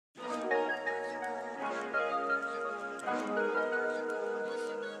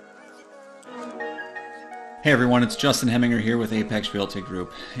Hey everyone, it's Justin Heminger here with Apex Realty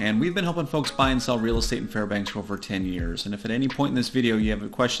Group, and we've been helping folks buy and sell real estate in Fairbanks for over 10 years. And if at any point in this video you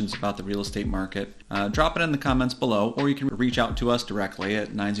have questions about the real estate market, drop it in the comments below, or you can reach out to us directly at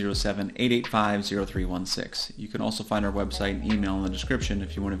 907-885-0316. You can also find our website and email in the description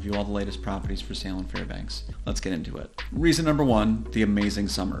if you want to view all the latest properties for sale in Fairbanks. Let's get into it. Reason number one, the amazing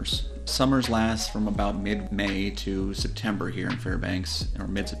summers. Summers last from about mid-May to September here in Fairbanks, or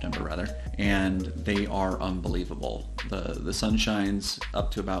mid-September rather, and they are unbelievable. The sun shines up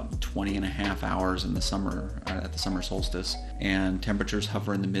to about 20 and a half hours in the summer, at the summer solstice, and temperatures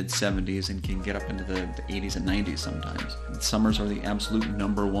hover in the mid-70s and can get up into the 80s and 90s sometimes. Summers are the absolute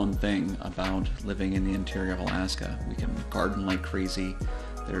number one thing about living in the interior of Alaska. We can garden like crazy.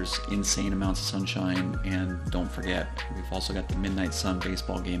 There's insane amounts of sunshine, and don't forget, we've also got the Midnight Sun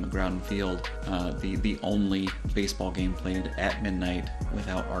baseball game at Groudon Field, the only baseball game played at midnight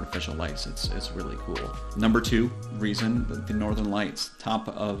without artificial lights. It's really cool. Number two reason, the Northern Lights. Top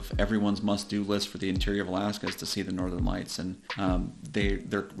of everyone's must-do list for the interior of Alaska is to see the Northern Lights, and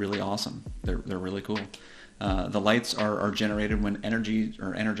they're really awesome. They're really cool. The lights are generated when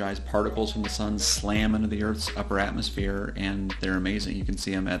energized particles from the sun slam into the Earth's upper atmosphere, and they're amazing. You can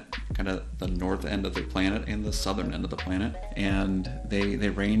see them at kind of the north end of the planet and the southern end of the planet, and they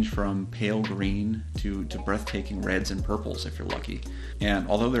range from pale green to breathtaking reds and purples if you're lucky. And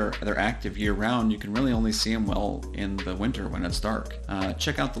although they're active year-round, you can really only see them well in the winter when it's dark.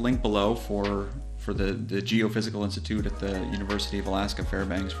 Check out the link below for the Geophysical Institute at the University of Alaska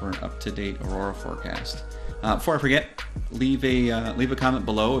Fairbanks for an up-to-date aurora forecast. Before I forget, leave a comment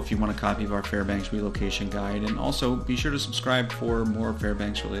below if you want a copy of our Fairbanks relocation guide, and also be sure to subscribe for more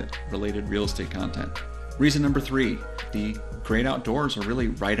Fairbanks related real estate content. Reason number three, the great outdoors are really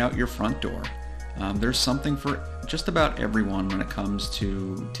right out your front door. There's something for just about everyone when it comes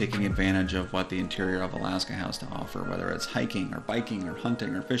to taking advantage of what the interior of Alaska has to offer, whether it's hiking or biking or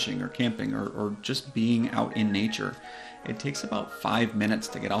hunting or fishing or camping or just being out in nature. It takes about 5 minutes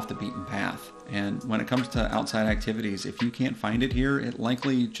to get off the beaten path. And when it comes to outside activities, if you can't find it here, it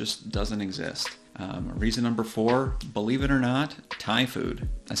likely just doesn't exist. Reason number four, believe it or not, Thai food.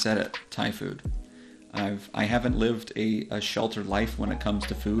 I said it, Thai food. I haven't lived a sheltered life when it comes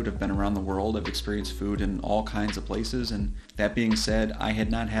to food. I've been around the world. I've experienced food in all kinds of places. And that being said, I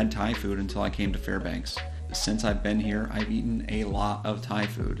had not had Thai food until I came to Fairbanks. Since I've been here, I've eaten a lot of Thai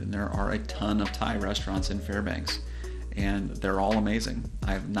food, and there are a ton of Thai restaurants in Fairbanks, and they're all amazing.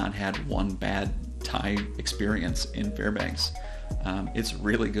 I've not had one bad Thai experience in Fairbanks. It's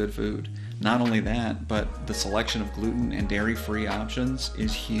really good food. Not only that, but the selection of gluten and dairy-free options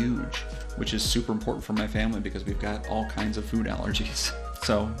is huge, which is super important for my family because we've got all kinds of food allergies.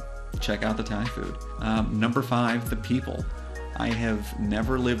 So check out the Thai food. Number five, the people. I have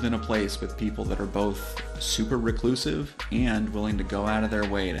never lived in a place with people that are both super reclusive and willing to go out of their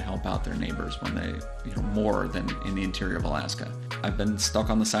way to help out their neighbors when they, more than in the interior of Alaska. I've been stuck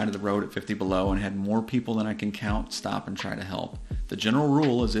on the side of the road at 50 below and had more people than I can count stop and try to help. The general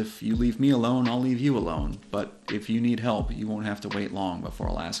rule is if you leave me alone, I'll leave you alone. But if you need help, you won't have to wait long before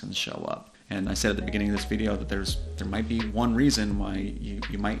Alaskans show up. And I said at the beginning of this video that there might be one reason why you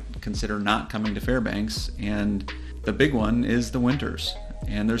might consider not coming to Fairbanks, and the big one is the winters,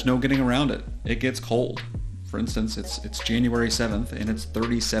 and there's no getting around it. It gets cold. For instance, it's January 7th and it's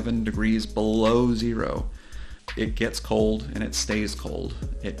 37 degrees below zero. It gets cold and it stays cold.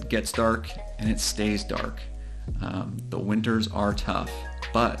 It gets dark and it stays dark. The winters are tough,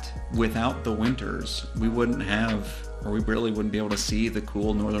 but without the winters, we really wouldn't be able to see the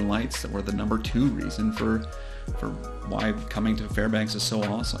cool northern lights that were the number two reason for why coming to Fairbanks is so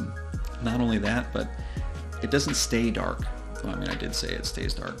awesome. Not only that, but it doesn't stay dark. Well, I mean, I did say it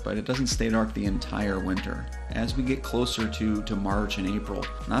stays dark, but it doesn't stay dark the entire winter. As we get closer to March and April,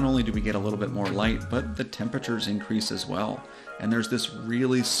 not only do we get a little bit more light, but the temperatures increase as well. And there's this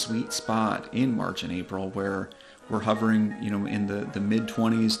really sweet spot in March and April where we're hovering, in the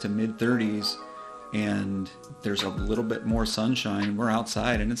mid-20s to mid-30s, and there's a little bit more sunshine. We're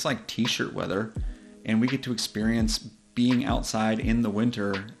outside, and it's like t-shirt weather, and we get to experience being outside in the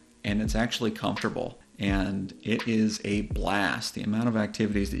winter, and it's actually comfortable. And it is a blast. The amount of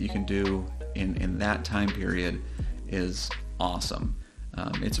activities that you can do in that time period is awesome.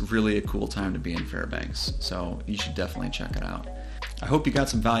 It's really a cool time to be in Fairbanks, so you should definitely check it out. I hope you got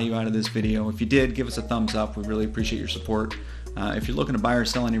some value out of this video. If you did, give us a thumbs up. We really appreciate your support. If you're looking to buy or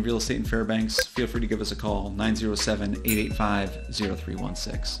sell any real estate in Fairbanks, feel free to give us a call,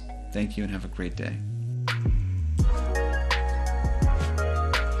 907-885-0316. Thank you and have a great day.